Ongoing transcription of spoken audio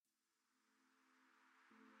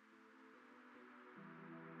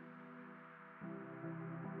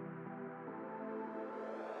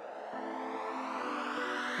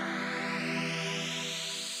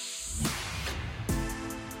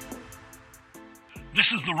This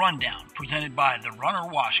is The Rundown, presented by The Runner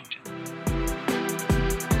Washington.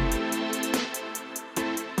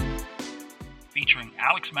 Featuring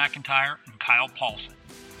Alex McIntire and Kyle Paulson.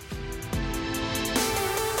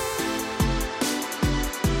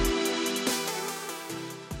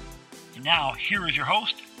 And now, here is your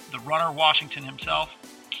host, The Runner Washington himself,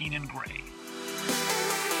 Keenan Gray.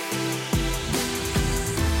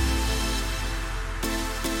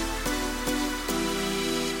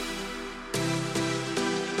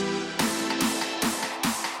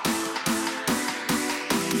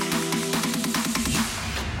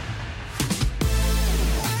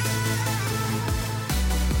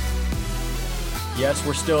 Yes,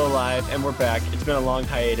 we're still alive, and we're back. It's been a long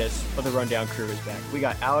hiatus, but the Rundown crew is back. We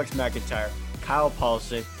got Alex McIntire, Kyle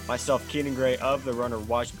Paulson, myself, Keenan Gray of the Runner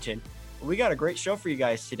Washington. We got a great show for you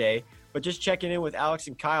guys today, but just checking in with Alex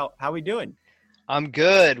and Kyle. How we doing? I'm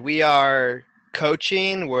good. We are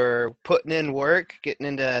coaching. We're putting in work, getting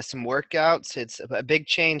into some workouts. It's a big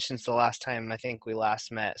change since the last time I think we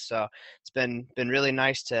last met. So it's been really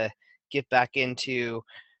nice to get back into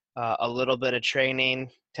a little bit of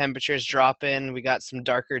training. Temperatures dropping. We got some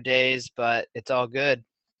darker days, but it's all good.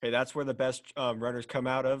 Okay, that's where the best runners come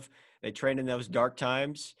out of. They train in those dark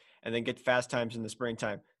times and then get fast times in the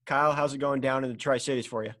springtime. Kyle, how's it going down in the Tri-Cities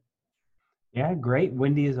for you? Yeah, great.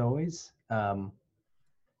 Windy as always. Like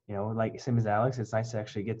same as Alex, it's nice to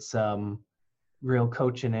actually get some real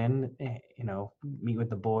coaching in, meet with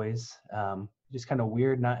the boys. Just kind of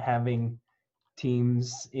weird not having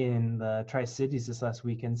teams in the Tri-Cities this last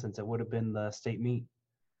weekend since it would have been the state meet.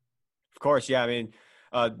 Of course, yeah. I mean,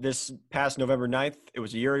 this past November 9th, it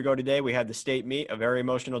was a year ago today, we had the state meet, a very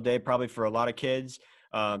emotional day probably for a lot of kids.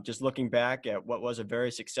 Just looking back at what was a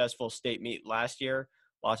very successful state meet last year,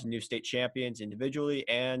 lots of new state champions individually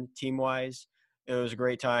and team-wise. It was a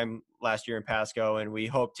great time last year in Pasco, and we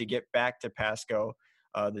hope to get back to Pasco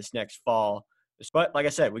this next fall. But like I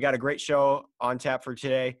said, we got a great show on tap for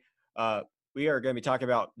today. We are going to be talking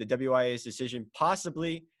about the WIAA's decision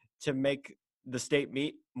possibly to make the state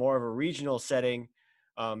meet more of a regional setting,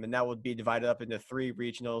 and that would be divided up into 3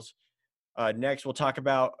 regionals. Next, we'll talk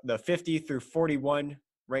about the 50 through 41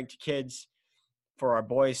 ranked kids for our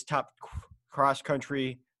boys' top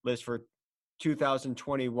cross-country list for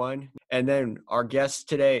 2021. And then our guest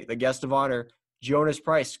today, the guest of honor, Jonas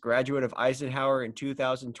Price, graduate of Eisenhower in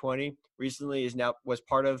 2020, recently was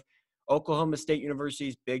part of Oklahoma State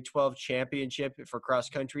University's Big XII championship for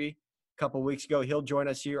cross-country. Couple weeks ago. He'll join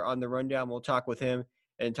us here on the Rundown. We'll talk with him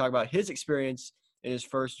and talk about his experience in his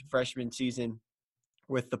first freshman season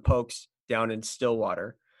with the Pokes down in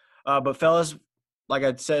Stillwater. But fellas, like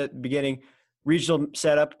I said at the beginning, regional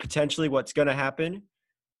setup, potentially what's going to happen.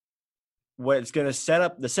 What it's going to set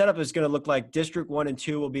up, the setup is going to look like District 1 and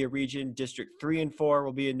 2 will be a region, District 3 and 4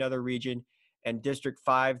 will be another region, and District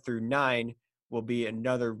 5 through 9 will be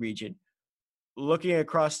another region. Looking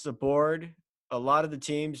across the board, a lot of the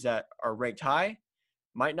teams that are ranked high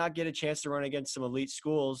might not get a chance to run against some elite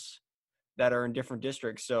schools that are in different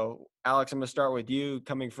districts. So, Alex, I'm going to start with you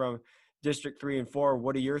coming from District 3 and 4.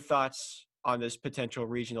 What are your thoughts on this potential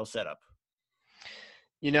regional setup?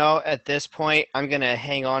 At this point, I'm going to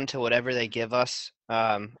hang on to whatever they give us.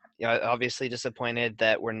 Obviously disappointed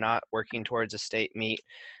that we're not working towards a state meet.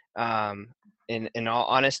 In all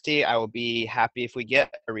honesty, I will be happy if we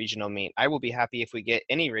get a regional meet. I will be happy if we get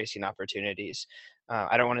any racing opportunities.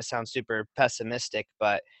 I don't want to sound super pessimistic,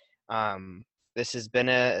 but this has been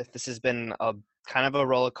a kind of a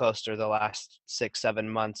roller coaster the last 6-7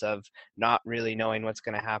 months of not really knowing what's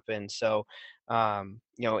going to happen. So,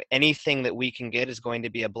 anything that we can get is going to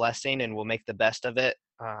be a blessing, and we'll make the best of it.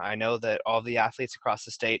 I know that all the athletes across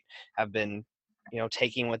the state have been,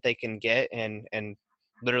 taking what they can get and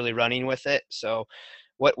literally running with it. So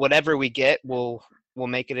whatever we get, we'll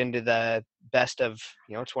make it into the best of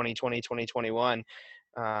 2020, 2021.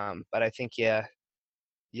 But I think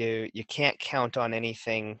you can't count on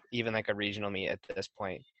anything, even like a regional meet at this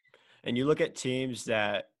point. And you look at teams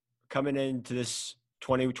that coming into this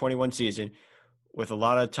 2021 season with a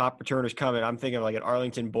lot of top returners coming. I'm thinking of like an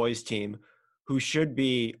Arlington boys team who should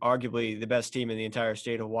be arguably the best team in the entire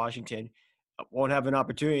state of Washington, won't have an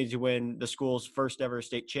opportunity to win the school's first ever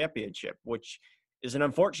state championship, which is an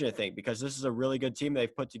unfortunate thing because this is a really good team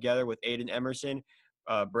they've put together with Aiden Emerson,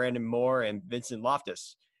 Brandon Moore, and Vincent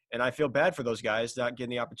Loftus. And I feel bad for those guys not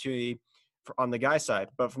getting the opportunity on the guy side.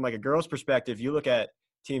 But from like a girl's perspective, you look at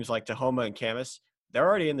teams like Tahoma and Camas, they're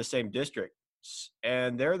already in the same district,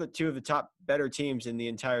 and they're the two of the top better teams in the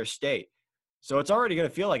entire state. So it's already going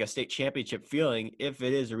to feel like a state championship feeling if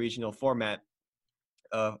it is a regional format,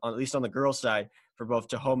 at least on the girls' side for both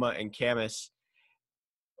Tahoma and Camas.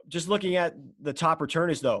 just looking at the top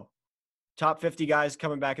returners, though, top 50 guys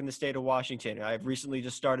coming back in the state of Washington. I've recently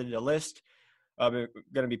just started a list. I'm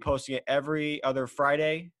going to be posting it every other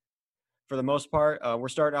Friday for the most part. We're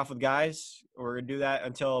starting off with guys. We're going to do that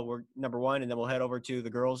until we're number one, and then we'll head over to the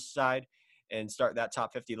girls' side and start that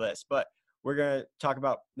top 50 list. But we're going to talk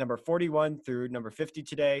about number 41 through number 50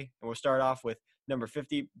 today, and we'll start off with number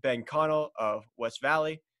 50, Ben Connell of West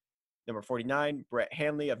Valley. Number 49, Brett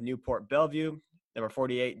Hanley of Newport Bellevue. Number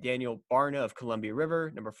 48, Daniel Barna of Columbia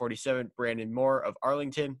River. Number 47, Brandon Moore of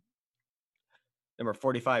Arlington. Number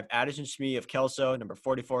 45, Addison Schmee of Kelso. Number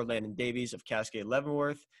 44, Landon Davies of Cascade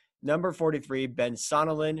Leavenworth. Number 43, Ben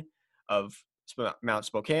Sonnelin of Mount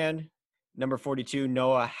Spokane. Number 42,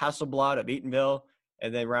 Noah Hasselblad of Eatonville.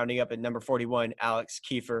 And then rounding up at number 41, Alex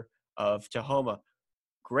Kiefer of Tahoma.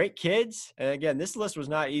 Great kids. And again, this list was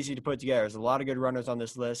not easy to put together. There's a lot of good runners on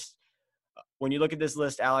this list. When you look at this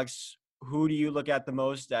list, Alex, who do you look at the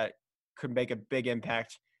most that could make a big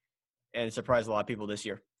impact and surprise a lot of people this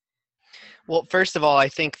year? Well, first of all, I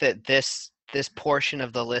think that this portion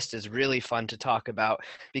of the list is really fun to talk about,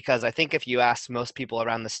 because I think if you ask most people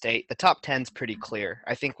around the state, the top 10 is pretty clear.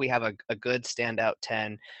 I think we have a good standout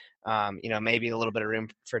 10. Maybe a little bit of room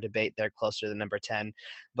for debate there closer to number 10.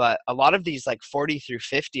 But a lot of these like 40 through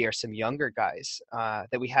 50 are some younger guys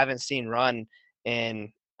that we haven't seen run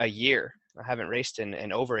in a year. I haven't raced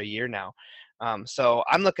in over a year now. So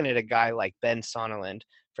I'm looking at a guy like Ben Sonnelland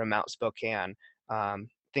from Mount Spokane.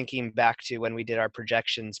 Thinking back to when we did our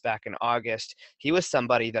projections back in August, he was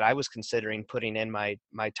somebody that I was considering putting in my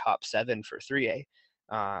top 7 for 3A.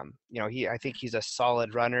 I think he's a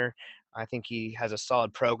solid runner. I think he has a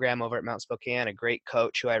solid program over at Mount Spokane, a great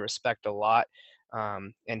coach who I respect a lot.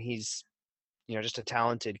 And he's, just a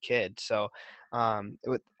talented kid. So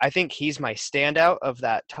I think he's my standout of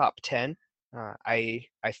that top 10. I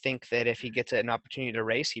think that if he gets an opportunity to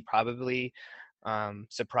race, he probably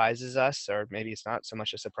surprises us, or maybe it's not so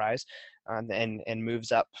much a surprise, and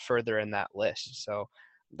moves up further in that list. So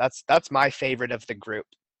that's my favorite of the group.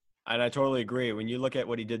 And I totally agree. When you look at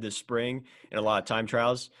what he did this spring in a lot of time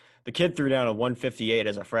trials, the kid threw down a 1:58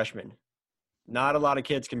 as a freshman. Not a lot of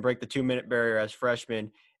kids can break the 2-minute barrier as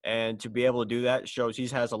freshmen, and to be able to do that shows he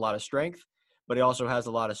has a lot of strength, but he also has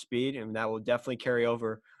a lot of speed, and that will definitely carry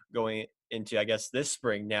over going into, I guess, this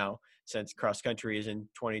spring now, since cross country is in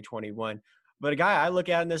 2021. But a guy I look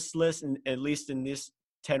at in this list, and at least in this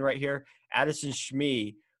 10 right here, Addison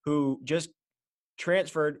Schmee, who just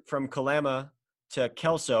transferred from Kalama to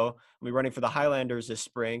Kelso, will be running for the Highlanders this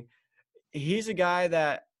spring. He's a guy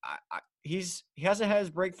that he hasn't had his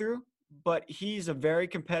breakthrough, but he's a very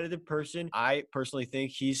competitive person. I personally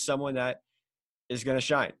think he's someone that is going to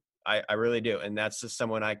shine. I really do. And that's just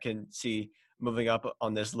someone I can see moving up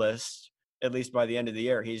on this list, at least by the end of the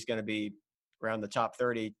year. He's going to be around the top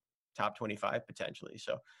 30, top 25 potentially.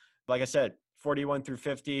 So like I said, 41 through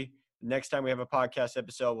 50. Next time we have a podcast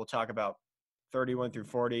episode, we'll talk about 31 through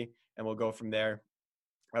 40, and we'll go from there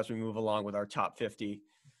as we move along with our top 50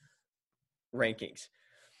 rankings.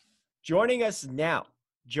 Joining us now,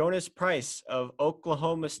 Jonas Price of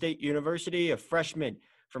Oklahoma State University, a freshman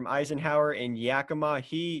from Eisenhower in Yakima.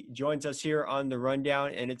 He joins us here on the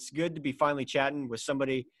rundown, and it's good to be finally chatting with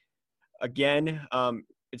somebody again.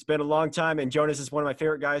 It's been a long time, and Jonas is one of my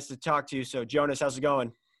favorite guys to talk to. So, Jonas, how's it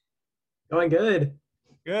going? Going good.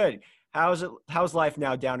 Good. How's life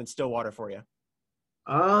now down in Stillwater for you?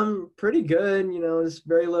 Pretty good. It's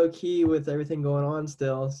very low key with everything going on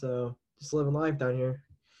still. So just living life down here.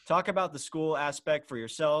 Talk about the school aspect for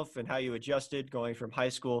yourself and how you adjusted going from high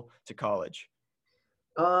school to college.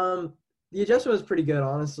 The adjustment was pretty good,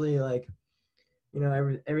 honestly.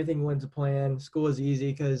 Everything went to plan. School was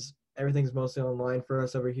easy because everything's mostly online for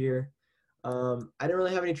us over here. I didn't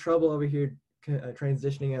really have any trouble over here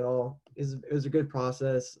transitioning at all. It was a good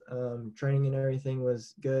process. Training and everything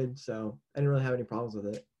was good, so I didn't really have any problems with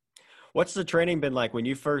it. What's the training been like when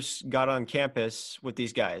you first got on campus with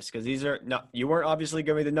these guys? Because you weren't obviously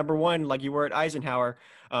going to be the number one like you were at Eisenhower,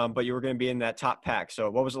 but you were going to be in that top pack. So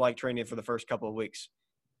what was it like training for the first couple of weeks?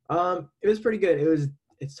 It was pretty good.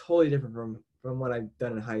 It's totally different from what I've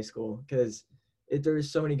done in high school, because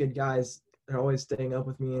there's so many good guys. They're always staying up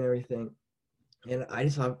with me and everything. And I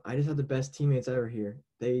just have the best teammates ever here.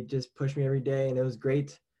 They just push me every day, and it was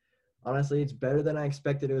great. Honestly, it's better than I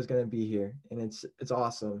expected it was going to be here, and it's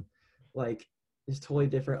awesome. It's totally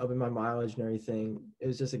different up in my mileage and everything. It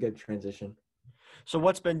was just a good transition. So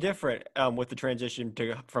what's been different with the transition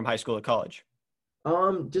from high school to college?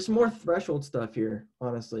 Just more threshold stuff here,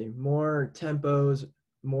 honestly. More tempos,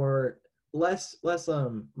 less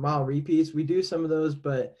mile repeats. We do some of those,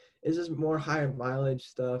 but it's just more higher mileage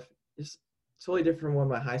stuff. Just totally different from what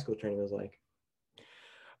my high school training was like.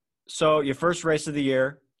 So your first race of the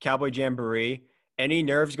year, Cowboy Jamboree. Any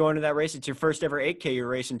nerves going to that race? It's your first ever 8K you're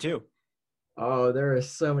racing too. Oh, there were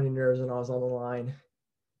so many nerves when I was on the line,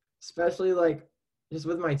 especially like just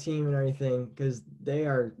with my team and everything, because they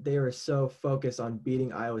were so focused on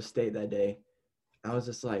beating Iowa State that day. I was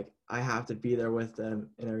just like, I have to be there with them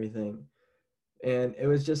and everything. And it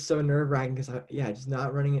was just so nerve-wracking because just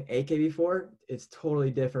not running an 8K before, it's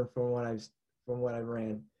totally different from what I've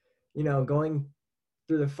ran. You know, going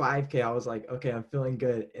through the 5K, I was like, okay, I'm feeling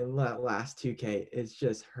good. And that last 2K, it's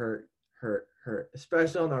just hurt.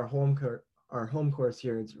 Especially on our home course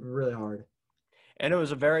here, it's really hard. And it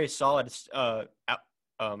was a very solid,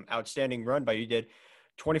 outstanding run by you. Did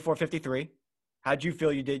 24:53. How'd you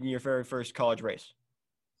feel you did in your very first college race?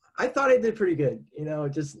 I thought I did pretty good. You know,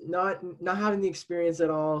 just not having the experience at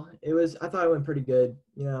all. I thought it went pretty good.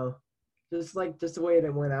 You know, just the way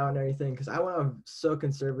it went out and everything. Because I went out so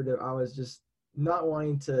conservative. I was just not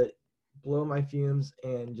wanting to blow my fumes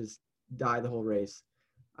and just die the whole race.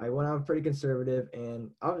 I went out pretty conservative,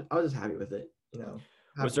 and I was just happy with it. You know.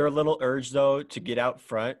 Was there a little urge though to get out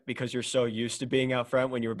front because you're so used to being out front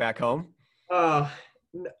when you were back home? I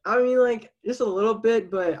mean, like just a little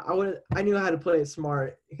bit, but I knew how to play it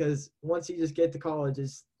smart because once you just get to college,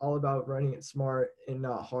 it's all about running it smart and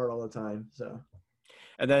not hard all the time. So.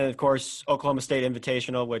 And then of course Oklahoma State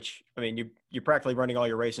Invitational, which I mean you're practically running all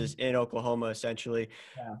your races in Oklahoma essentially.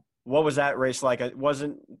 Yeah. What was that race like? It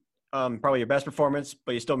wasn't probably your best performance,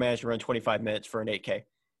 but you still managed to run 25 minutes for an 8K.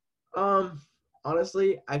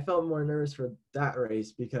 Honestly, I felt more nervous for that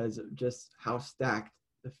race because of just how stacked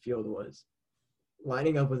the field was.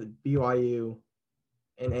 Lining up with BYU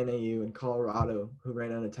and NAU and Colorado, who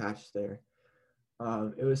ran unattached there.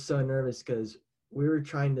 It was so nervous because we were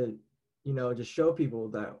trying to, you know, just show people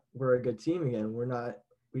that we're a good team again.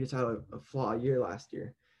 We just had a flawed year last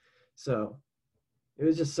year. So it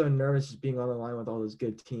was just so nervous just being on the line with all those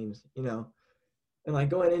good teams, you know. And, like,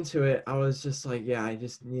 going into it, I was just like, yeah, I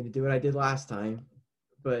just need to do what I did last time.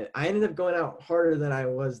 But I ended up going out harder than I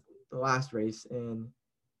was the last race, and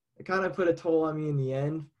it kind of put a toll on me in the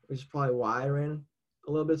end, which is probably why I ran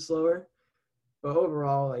a little bit slower. But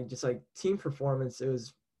overall, like, just, like, team performance, it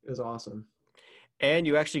was awesome. And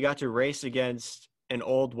you actually got to race against an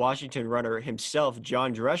old Washington runner himself,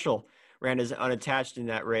 John Dreschel, ran as unattached in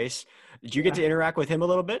that race. Did you get to interact with him a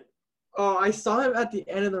little bit? Oh, I saw him at the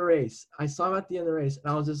end of the race. And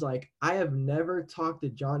I was just like, I have never talked to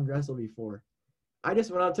John Dressel before. I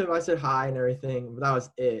just went up to him, I said hi and everything, but that was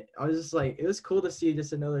it. I was just like, it was cool to see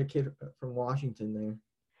just another kid from Washington there.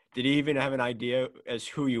 Did he even have an idea as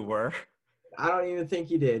who you were? I don't even think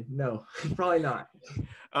he did. No, probably not.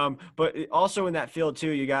 But also in that field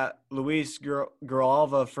too, you got Luis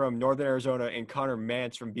Grijalva from Northern Arizona and Connor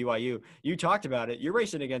Mance from BYU. You talked about it. You're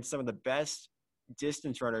racing against some of the best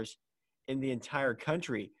distance runners in the entire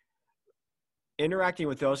country. Interacting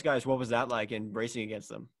with those guys, what was that like in racing against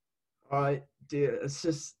them? Dude, it's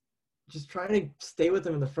just trying to stay with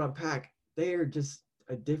them in the front pack. They are just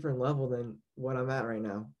a different level than what I'm at right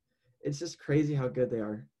now. It's just crazy how good they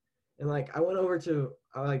are. And, like, I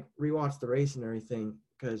rewatched the race and everything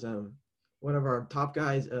because one of our top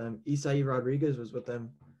guys, Isai Rodriguez, was with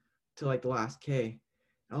them to, like, the last K.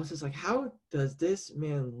 I was just like, how does this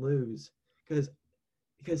man lose? Because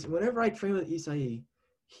whenever I train with Isai,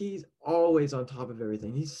 he's always on top of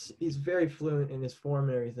everything. He's very fluent in his form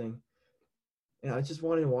and everything. And I just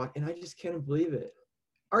wanted to watch, and I just can't believe it.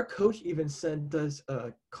 Our coach even sent us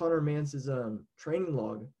Connor Mance's training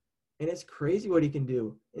log, and it's crazy what he can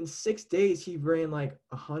do. In 6 days, he ran like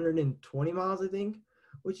 120 miles, I think,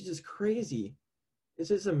 which is just crazy. It's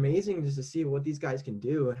just amazing just to see what these guys can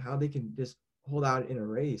do and how they can just hold out in a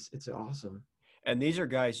race. It's awesome. And these are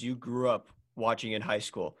guys you grew up watching in high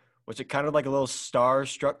school. Was it kind of like a little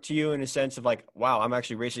starstruck to you in a sense of like, wow, I'm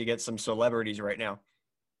actually racing against some celebrities right now?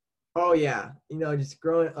 Oh, yeah. You know, just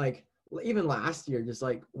growing, like, even last year, just,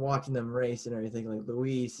 like, watching them race and everything, like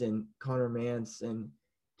Luis and Connor Mance and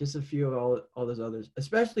just a few of all those others,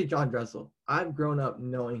 especially John Dressel. I've grown up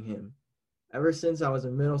knowing him. Ever since I was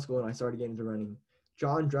in middle school and I started getting into running,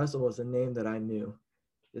 John Dressel was the name that I knew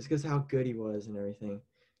just because how good he was and everything.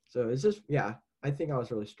 So it's just, yeah, I think I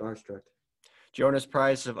was really starstruck. Jonas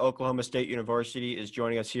Price of Oklahoma State University is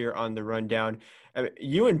joining us here on the rundown.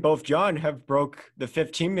 You and both John have broke the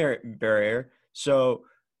 15-minute barrier. So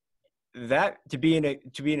that to be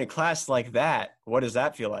in a class like that, what does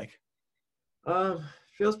that feel like?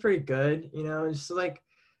 Feels pretty good. You know, it's just like,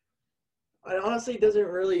 honestly, it doesn't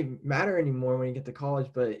really matter anymore when you get to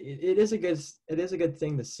college, but it is a good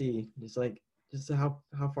thing to see. Just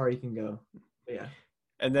how far you can go. But yeah.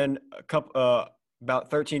 And then about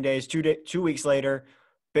 13 days, 2 weeks later,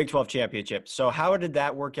 Big 12 championship. So how did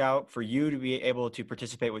that work out for you to be able to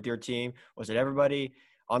participate with your team? Was it everybody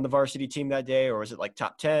on the varsity team that day, or was it like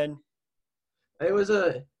top 10? It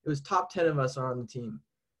was top 10 of us on the team.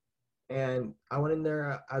 And I went in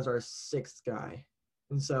there as our 6th guy.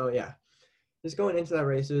 And so, yeah, just going into that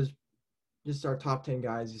race, it was just our top 10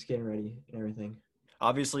 guys just getting ready and everything.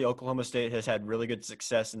 Obviously, Oklahoma State has had really good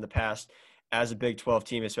success in the past as a Big 12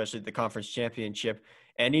 team, especially the conference championship.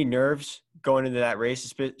 Any nerves going into that race,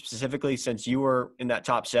 specifically since you were in that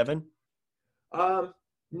top 7?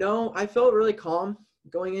 No, I felt really calm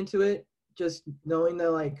going into it, just knowing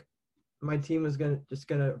that, like, my team was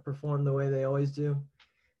gonna perform the way they always do.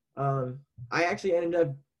 I actually ended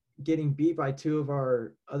up getting beat by 2 of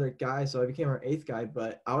our other guys, so I became our 8th guy.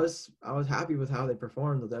 But I was happy with how they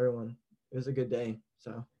performed with everyone. It was a good day.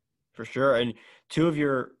 So for sure. And 2 of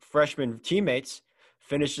your freshman teammates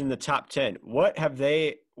finished in the top 10. What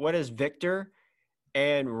has Victor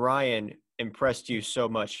and Ryan impressed you so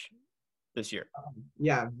much this year?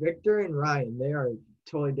 Yeah, Victor and Ryan, they are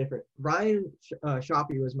totally different. Ryan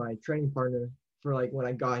Shoppy was my training partner for like when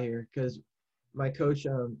I got here, because my coach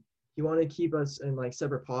he wanted to keep us in like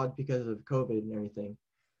separate pods because of COVID and everything.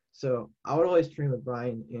 So I would always train with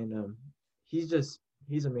Ryan, and he's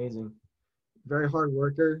amazing. Very hard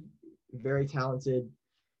worker, very talented,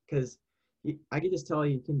 because I can just tell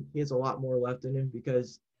he has a lot more left in him,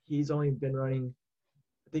 because he's only been running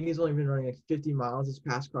like 50 miles this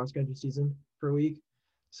past cross country season per week.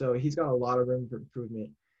 So he's got a lot of room for improvement.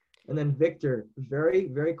 And then Victor, very,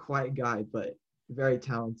 very quiet guy, but very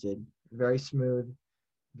talented, very smooth,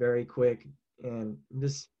 very quick. And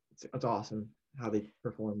it's awesome how they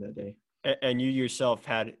performed that day. And you yourself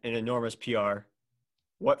had an enormous PR.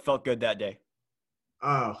 What felt good that day?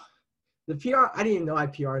 Oh, the PR, I didn't even know I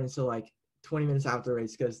PR'd until like 20 minutes after the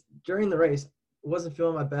race, because during the race, I wasn't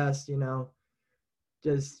feeling my best,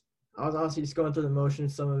 I was honestly just going through the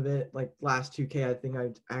motions, some of it. Like last 2K, I think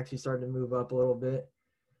I actually started to move up a little bit.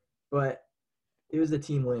 But it was the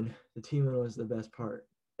team win. The team win was the best part,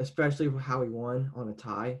 especially how we won on a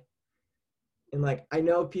tie. And, like, I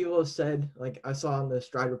know people have said, like, I saw on the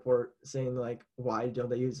Stride report saying, like, why don't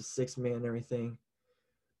they use a 6-man and everything.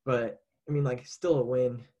 But, I mean, like, still a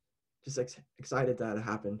win. Just excited that it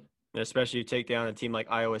happened. Especially you take down a team like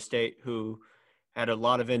Iowa State, who had a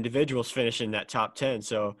lot of individuals finish in that top 10.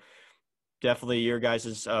 So definitely your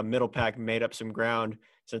guys' middle pack made up some ground,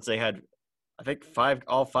 since they had, I think,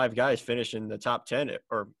 all five guys finish in the top 10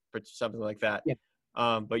 or something like that. Yeah.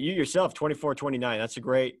 But you yourself, 24-29, that's a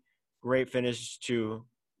great finish to,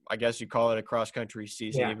 I guess you call it a cross-country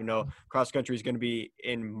season, even though cross-country is going to be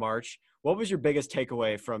in March. What was your biggest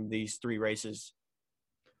takeaway from these 3 races?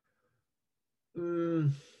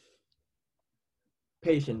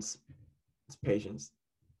 Patience. It's patience.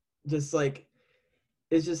 Just like,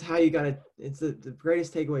 it's just how you gotta. It's the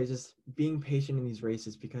greatest takeaway is just being patient in these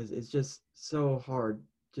races, because it's just so hard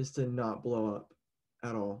just to not blow up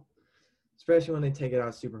at all, especially when they take it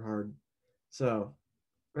out super hard. So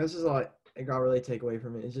this is all I got really take away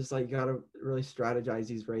from it. It's just like you gotta really strategize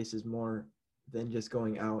these races more than just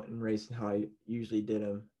going out and racing how I usually did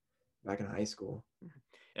them back in high school.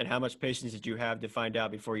 And how much patience did you have to find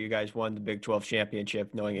out before you guys won the Big 12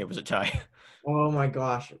 championship, knowing it was a tie? Oh my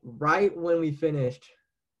gosh! Right when we finished,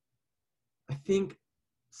 I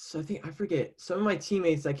forget. Some of my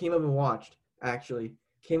teammates that came up and watched actually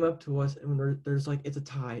came up to us, and there's like, it's a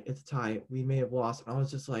tie. We may have lost. And I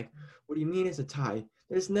was just like, what do you mean it's a tie?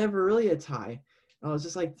 There's never really a tie. And I was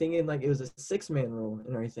just like thinking like it was a 6-man rule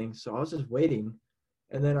and everything. So I was just waiting.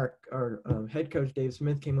 And then our head coach, Dave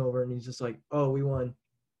Smith, came over, and he's just like, oh, we won.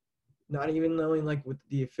 Not even knowing like what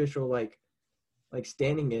the official like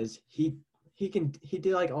standing is. He did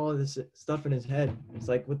like all of this stuff in his head. It's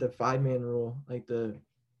like with the 5-man rule, like the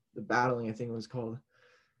battling, I think it was called.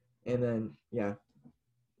 And then, yeah,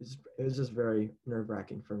 it was just very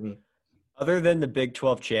nerve-wracking for me. Other than the Big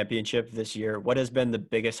 12 championship this year, what has been the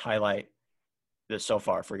biggest highlight so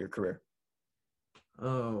far for your career?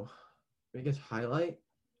 Oh, biggest highlight?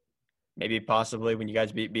 Maybe possibly when you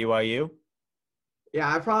guys beat BYU? Yeah,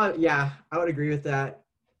 I would agree with that,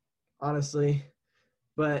 honestly.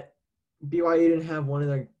 But BYU didn't have one of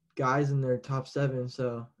their guys in their top 7.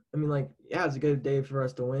 So, I mean, like, yeah, it's a good day for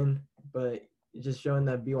us to win, but it's just showing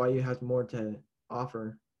that BYU has more to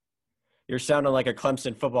offer. You're sounding like a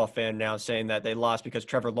Clemson football fan now, saying that they lost because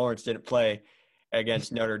Trevor Lawrence didn't play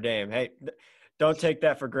against Notre Dame. Hey, don't take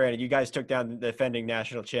that for granted. You guys took down the defending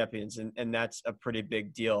national champions, and that's a pretty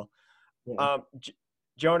big deal. Yeah.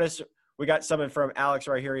 Jonas, we got something from Alex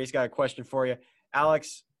right here. He's got a question for you.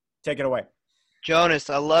 Alex, take it away. Jonas,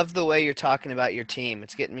 I love the way you're talking about your team.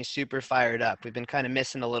 It's getting me super fired up. We've been kind of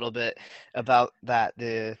missing a little bit about that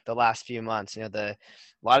the last few months. A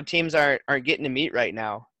lot of teams aren't getting to meet right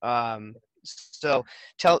now. So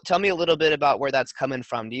tell me a little bit about where that's coming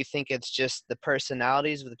from. Do you think it's just the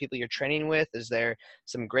personalities of the people you're training with? Is there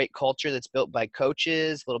some great culture that's built by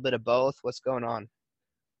coaches? A little bit of both? What's going on?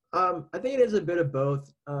 I think it is a bit of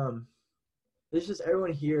both. It's just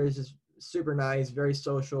everyone here is just super nice, very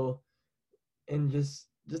social, and just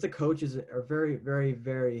the coaches are very, very,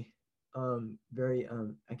 very,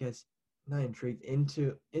 I guess not intrigued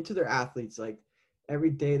into their athletes. Like every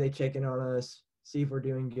day they check in on us, see if we're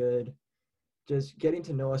doing good, just getting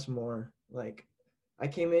to know us more. Like I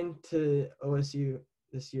came into OSU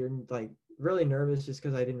this year like really nervous just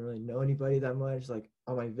because I didn't really know anybody that much. Like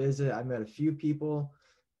on my visit, I met a few people,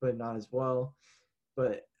 but not as well.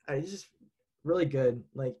 But I just really good.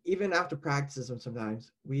 Like even after practices,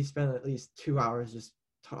 sometimes we spend at least 2 hours just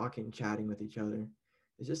talking, chatting with each other.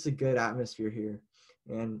 It's just a good atmosphere here,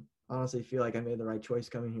 and honestly, feel like I made the right choice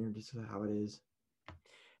coming here, just how it is.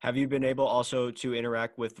 Have you been able also to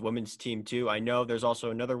interact with the women's team too? I know there's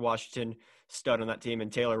also another Washington stud on that team,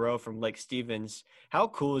 and Taylor Rowe from Lake Stevens. How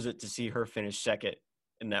cool is it to see her finish second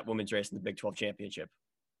in that women's race in the Big 12 championship?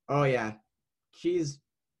 Oh yeah, she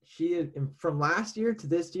from last year to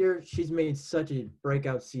this year, she's made such a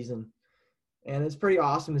breakout season, and it's pretty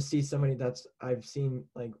awesome to see somebody that's I've seen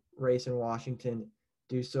like race in Washington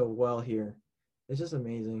do so well here. It's just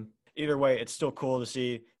amazing. Either way, it's still cool to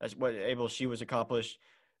see that's what she was accomplished,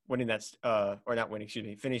 winning that or not winning, excuse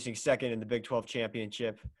me, finishing second in the Big 12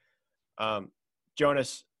 championship.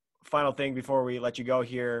 Jonas, final thing before we let you go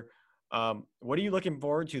here. What are you looking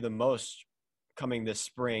forward to the most coming this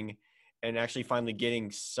spring and actually finally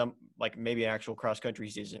getting some, like maybe an actual cross-country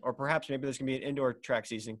season? Or perhaps maybe there's going to be an indoor track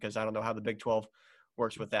season because I don't know how the Big 12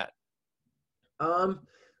 works with that. I'm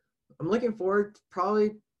looking forward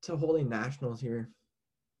probably to holding nationals here.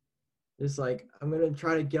 Just like I'm going to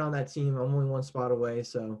try to get on that team. I'm only one spot away,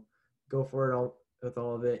 so go for it all with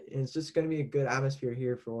all of it. And it's just going to be a good atmosphere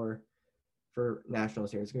here for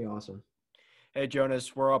nationals here. It's going to be awesome. Hey,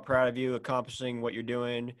 Jonas, we're all proud of you accomplishing what you're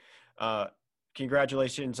doing.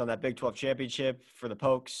 Congratulations on that Big 12 championship for the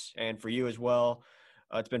Pokes and for you as well.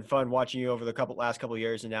 It's been fun watching you over the last couple of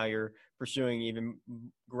years, and now you're pursuing even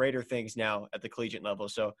greater things now at the collegiate level.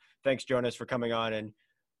 So thanks, Jonas, for coming on, and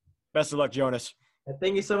best of luck, Jonas.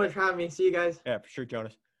 Thank you so much for having me. See you guys. Yeah, for sure,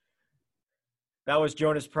 Jonas. That was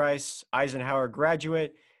Jonas Price, Eisenhower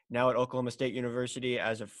graduate, now at Oklahoma State University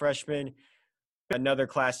as a freshman. Another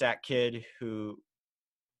class act kid who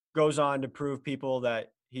goes on to prove people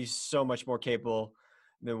that he's so much more capable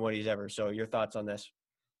than what he's ever. So your thoughts on this?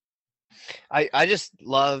 I just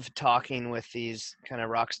love talking with these kind of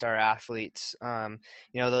rock star athletes.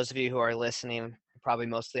 Those of you who are listening, probably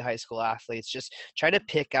mostly high school athletes, just try to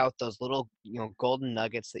pick out those little, golden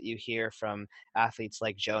nuggets that you hear from athletes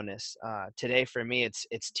like Jonas. Today for me,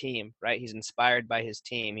 it's team, right? He's inspired by his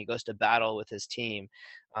team. He goes to battle with his team.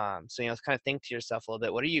 So kind of think to yourself a little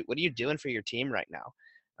bit, what are you doing for your team right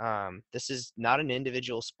now? This is not an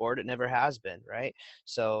individual sport. It never has been, right?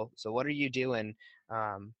 So what are you doing?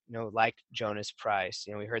 Like Jonas Price,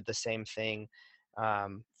 we heard the same thing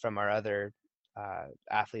from our other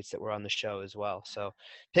athletes that were on the show as well. So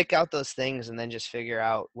pick out those things and then just figure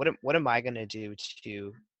out what am I going to do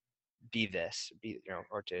to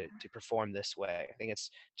or to perform this way. I think it's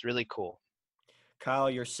really cool. Kyle,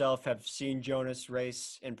 yourself have seen Jonas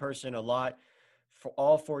race in person a lot for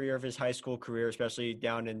all 4 years of his high school career, especially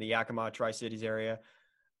down in the Yakima Tri-Cities area.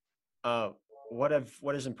 What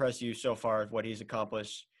has impressed you so far of what he's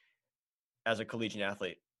accomplished as a collegiate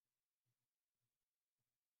athlete?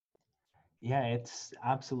 Yeah, it's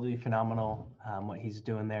absolutely phenomenal what he's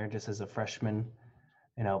doing there just as a freshman,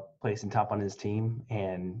 placing top on his team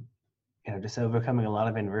and, just overcoming a lot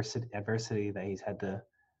of adversity that he's had to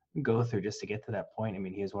go through just to get to that point. I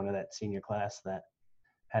mean, he was one of that senior class that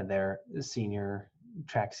had their senior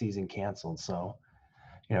track season canceled. So,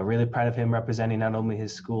 really proud of him representing not only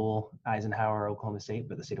his school, Eisenhower, Oklahoma State,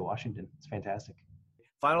 but the state of Washington. It's fantastic.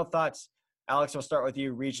 Final thoughts. Alex, I'll start with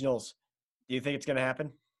you. Regionals. Do you think it's going to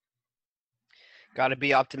happen? Got to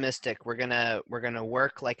be optimistic. We're gonna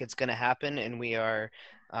work like it's gonna happen, and we are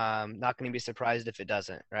not going to be surprised if it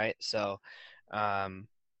doesn't. Right. So,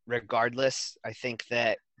 regardless, I think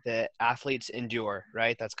that the athletes endure.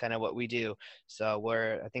 Right. That's kind of what we do. So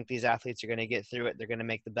I think these athletes are going to get through it. They're going to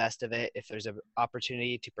make the best of it. If there's an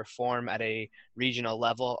opportunity to perform at a regional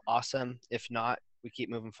level, awesome. If not, we keep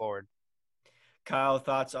moving forward. Kyle,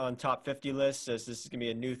 thoughts on top 50 lists as this is going to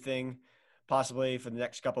be a new thing possibly for the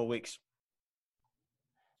next couple of weeks?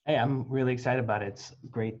 Hey, I'm really excited about it. It's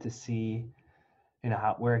great to see,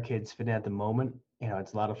 where kids fit in at the moment.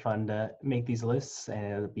 It's a lot of fun to make these lists,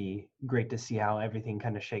 and it'll be great to see how everything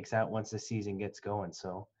kind of shakes out once the season gets going.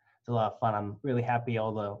 So it's a lot of fun. I'm really happy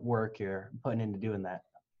all the work you're putting into doing that.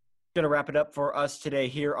 Going to wrap it up for us today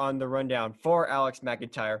here on The Rundown. For Alex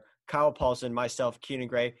McIntire, Kyle Paulson, myself, Keenan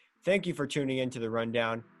Gray, thank you for tuning in to The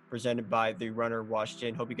Rundown presented by The Runner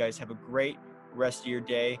Washington. Hope you guys have a great rest of your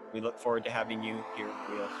day. We look forward to having you here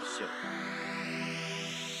real soon.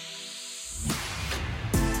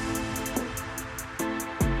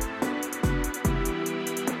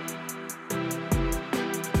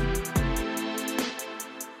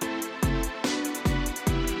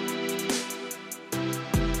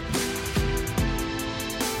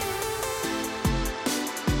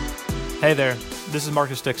 Hey there, this is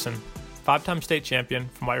Marcus Dixon, 5-time state champion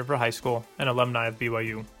from White River High School and alumni of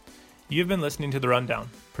BYU. You've been listening to The Rundown,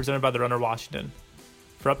 presented by The Runner Washington.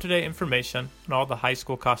 For up-to-date information on all the high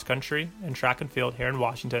school cross-country and track and field here in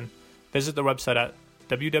Washington, visit the website at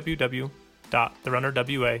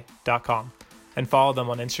www.therunnerwa.com and follow them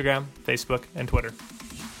on Instagram, Facebook, and Twitter.